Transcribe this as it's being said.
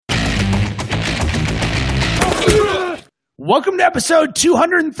Welcome to episode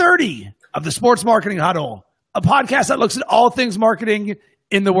 230 of the Sports Marketing Huddle, a podcast that looks at all things marketing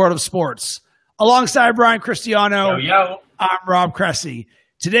in the world of sports. Alongside Brian Cristiano, I'm Rob Cressy.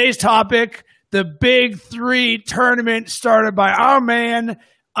 Today's topic, the Big Three tournament started by our man,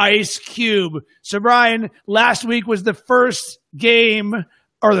 Ice Cube. So, Brian, last week was the first game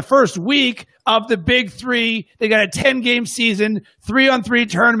or the first week of the Big Three. They got a 10-game season, 3-on-3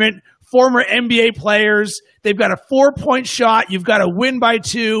 tournament, former NBA players. They've got a 4-point shot. You've got to win by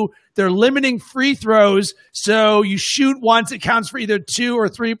 2. They're limiting free throws. So you shoot once, it counts for either 2 or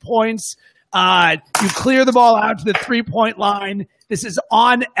 3 points. You clear the ball out to the 3-point line. This is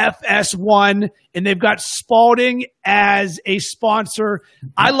on FS1, and they've got Spalding as a sponsor.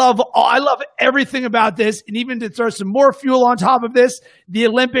 I love everything about this, and even to throw some more fuel on top of this, the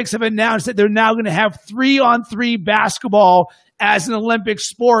Olympics have announced that they're now going to have 3-on-3 basketball as an Olympic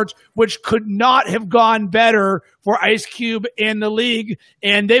sport, which could not have gone better for Ice Cube and the league.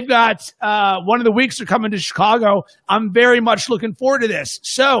 And they've got one of the weeks are coming to Chicago. I'm very much looking forward to this.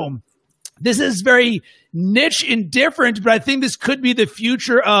 So this is very niche and different, but I think this could be the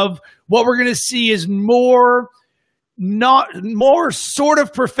future of what we're going to see is more sort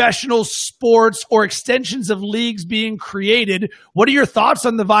of professional sports or extensions of leagues being created. What are your thoughts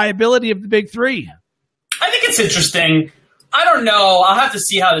on the viability of the Big Three? I think it's interesting. I don't know. I'll have to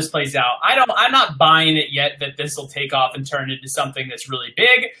see how this plays out. I'm not buying it yet that this will take off and turn into something that's really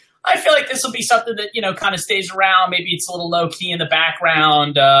big. I feel like this will be something that, kind of stays around. Maybe it's a little low key in the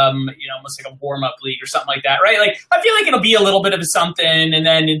background, almost like a warm up league or something like that, right? Like, I feel like it'll be a little bit of something. And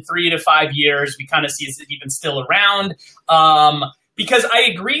then in 3 to 5 years, we kind of see is it even still around. Because I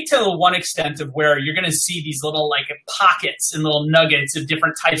agree to one extent of where you're going to see these little like pockets and little nuggets of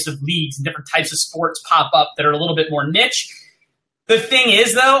different types of leagues and different types of sports pop up that are a little bit more niche. The thing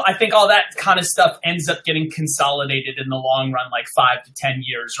is, though, I think all that kind of stuff ends up getting consolidated in the long run, like 5 to 10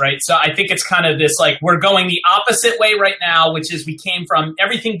 years, right? So I think it's kind of this, like, we're going the opposite way right now, which is we came from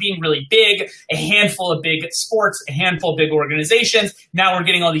everything being really big, a handful of big sports, a handful of big organizations. Now we're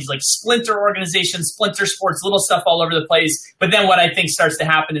getting all these, like, splinter organizations, splinter sports, little stuff all over the place. But then what I think starts to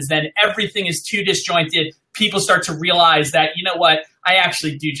happen is then everything is too disjointed. People start to realize that, you know what, I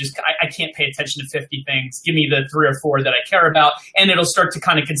actually do I can't pay attention to 50 things. Give me the 3 or 4 that I care about. And it'll start to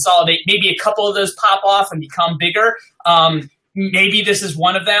kind of consolidate. Maybe a couple of those pop off and become bigger. Maybe this is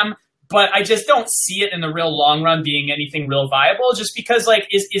one of them. But I just don't see it in the real long run being anything real viable, just because, like,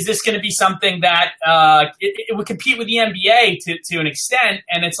 is this going to be something that it would compete with the NBA to an extent?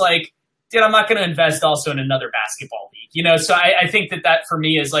 And it's like, dude, I'm not going to invest also in another basketball league. So I think that for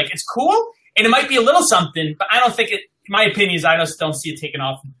me is, like, it's cool. And it might be a little something, but I don't think it. My opinion is I just don't see it taking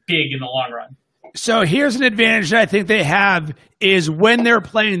off big in the long run. So here's an advantage that I think they have is when they're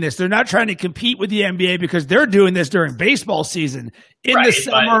playing this, they're not trying to compete with the NBA because they're doing this during baseball season. In the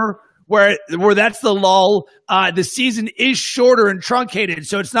summer, where that's the lull, the season is shorter and truncated.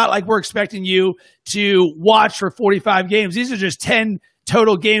 So it's not like we're expecting you to watch for 45 games. These are just 10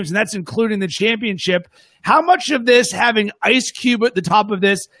 total games, and that's including the championship. How much of this, having Ice Cube at the top of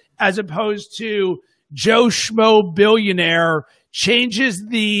this, as opposed to Joe Schmo billionaire, changes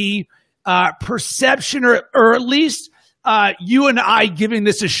the perception or at least you and I giving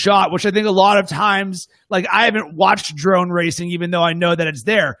this a shot, which I think a lot of times, like, I haven't watched drone racing, even though I know that it's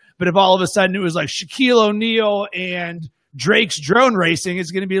there. But if all of a sudden it was like Shaquille O'Neal and Drake's drone racing,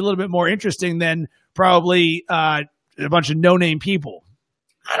 it's going to be a little bit more interesting than probably a bunch of no-name people.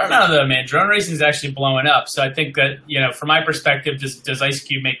 I don't know, though, man. Drone racing is actually blowing up. So I think that, from my perspective, does Ice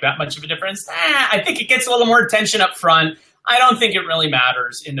Cube make that much of a difference? I think it gets a little more attention up front. I don't think it really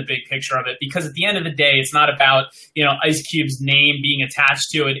matters in the big picture of it, because at the end of the day, it's not about, Ice Cube's name being attached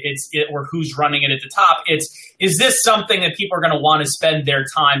to it. Or who's running it at the top. Is this something that people are going to want to spend their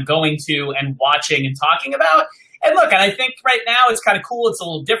time going to and watching and talking about? And look, and I think right now it's kind of cool. It's a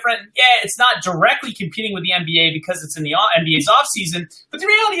little different. Yeah, it's not directly competing with the NBA because it's in the NBA's off season. But the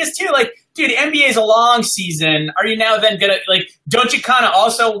reality is too, like, dude, the NBA is a long season. Are you now then gonna, like, don't you kind of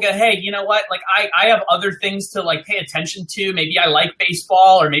also go, hey, you know what? Like, I have other things to, like, pay attention to. Maybe I like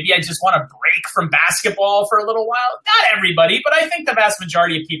baseball, or maybe I just want to break from basketball for a little while. Not everybody, but I think the vast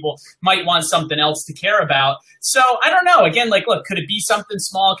majority of people might want something else to care about. So I don't know. Again, like, look, could it be something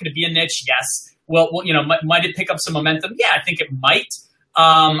small? Could it be a niche? Yes. Well, might it pick up some momentum? Yeah, I think it might.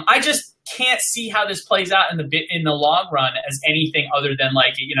 I just can't see how this plays out in the long run as anything other than,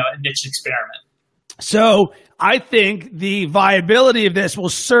 like, a niche experiment. So I think the viability of this will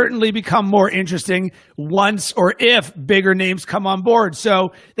certainly become more interesting once or if bigger names come on board.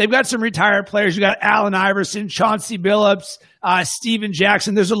 So they've got some retired players. You got Allen Iverson, Chauncey Billups, Steven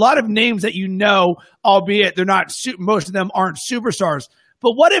Jackson. There's a lot of names that albeit they're not, most of them aren't superstars.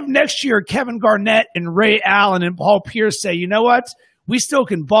 But what if next year Kevin Garnett and Ray Allen and Paul Pierce say, you know what? We still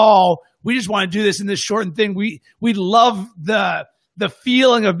can ball. We just want to do this in this shortened thing. We love the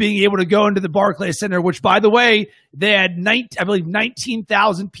feeling of being able to go into the Barclays Center, which, by the way, they had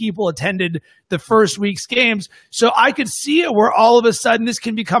 19,000 people attended the first week's games. So I could see it where all of a sudden this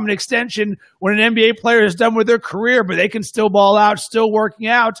can become an extension when an NBA player is done with their career, but they can still ball out, still working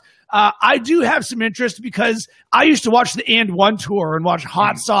out. I do have some interest because I used to watch the And One tour and watch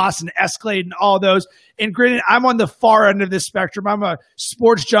Hot Sauce and Escalade and all those. And granted, I'm on the far end of this spectrum. I'm a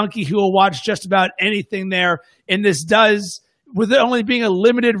sports junkie who will watch just about anything there. And this does, with it only being a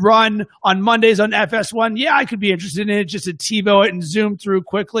limited run on Mondays on FS1, yeah, I could be interested in it, just to TiVo it and zoom through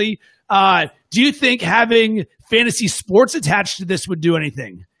quickly. Do you think having fantasy sports attached to this would do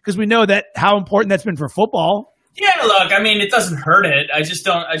anything? Because we know that how important that's been for football. Yeah, look, I mean, it doesn't hurt it. I just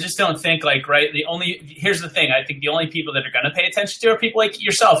don't think, like, right, here's the thing. I think the only people that are going to pay attention to are people like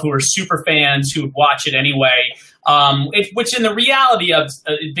yourself who are super fans who would watch it anyway, which in the reality of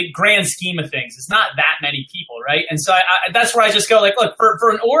the grand scheme of things, it's not that many people, right? And so that's where I just go, like, look,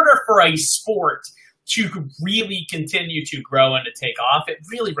 for in order for a sport to really continue to grow and to take off, it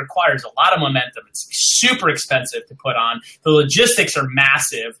really requires a lot of momentum. It's super expensive to put on. The logistics are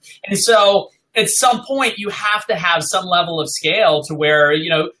massive. And so at some point, you have to have some level of scale to where,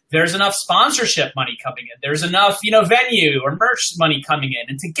 there's enough sponsorship money coming in. There's enough, venue or merch money coming in.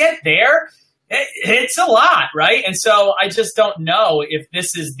 And to get there, it's a lot, right? And so I just don't know if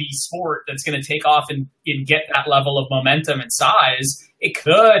this is the sport that's going to take off and get that level of momentum and size. It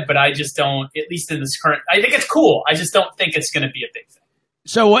could, but I just don't, at least in this current, I think it's cool. I just don't think it's going to be a big thing.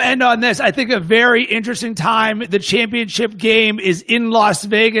 So we'll end on this. I think a very interesting time. The championship game is in Las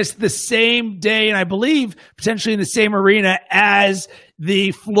Vegas the same day, and I believe potentially in the same arena as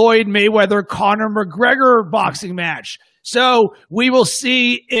the Floyd Mayweather-Conor McGregor boxing match. So we will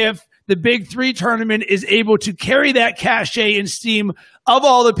see if the Big Three tournament is able to carry that cachet and steam of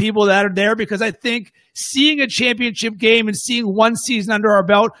all the people that are there, because I think seeing a championship game and seeing one season under our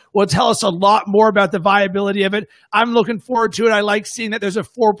belt will tell us a lot more about the viability of it. I'm looking forward to it. I like seeing that there's a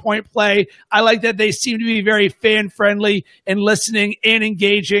 4-point play. I like that they seem to be very fan-friendly and listening and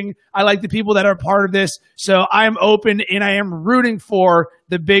engaging. I like the people that are part of this. So I am open and I am rooting for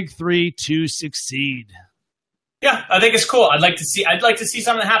the Big Three to succeed. Yeah, I think it's cool. I'd like to see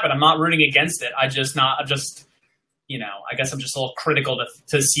something happen. I'm not rooting against it. I guess I'm just a little critical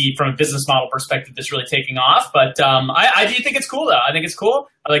to see from a business model perspective this really taking off. But I do think it's cool, though. I think it's cool.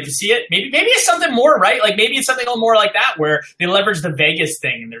 I like to see it. Maybe it's something more, right? Like maybe it's something a little more like that where they leverage the Vegas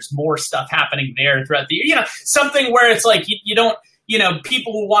thing and there's more stuff happening there throughout the year. Something where it's like you don't,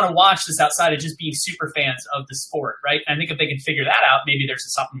 people who want to watch this outside of just being super fans of the sport, right? And I think if they can figure that out, maybe there's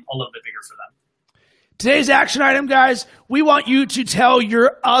something a little bit bigger for them. Today's action item, guys, we want you to tell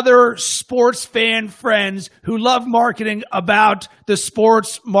your other sports fan friends who love marketing about the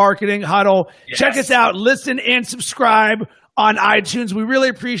Sports Marketing Huddle. Yes. Check us out. Listen and subscribe on iTunes. We really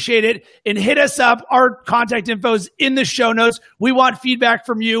appreciate it. And hit us up. Our contact info is in the show notes. We want feedback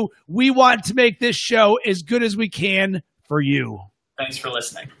from you. We want to make this show as good as we can for you. Thanks for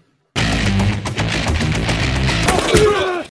listening.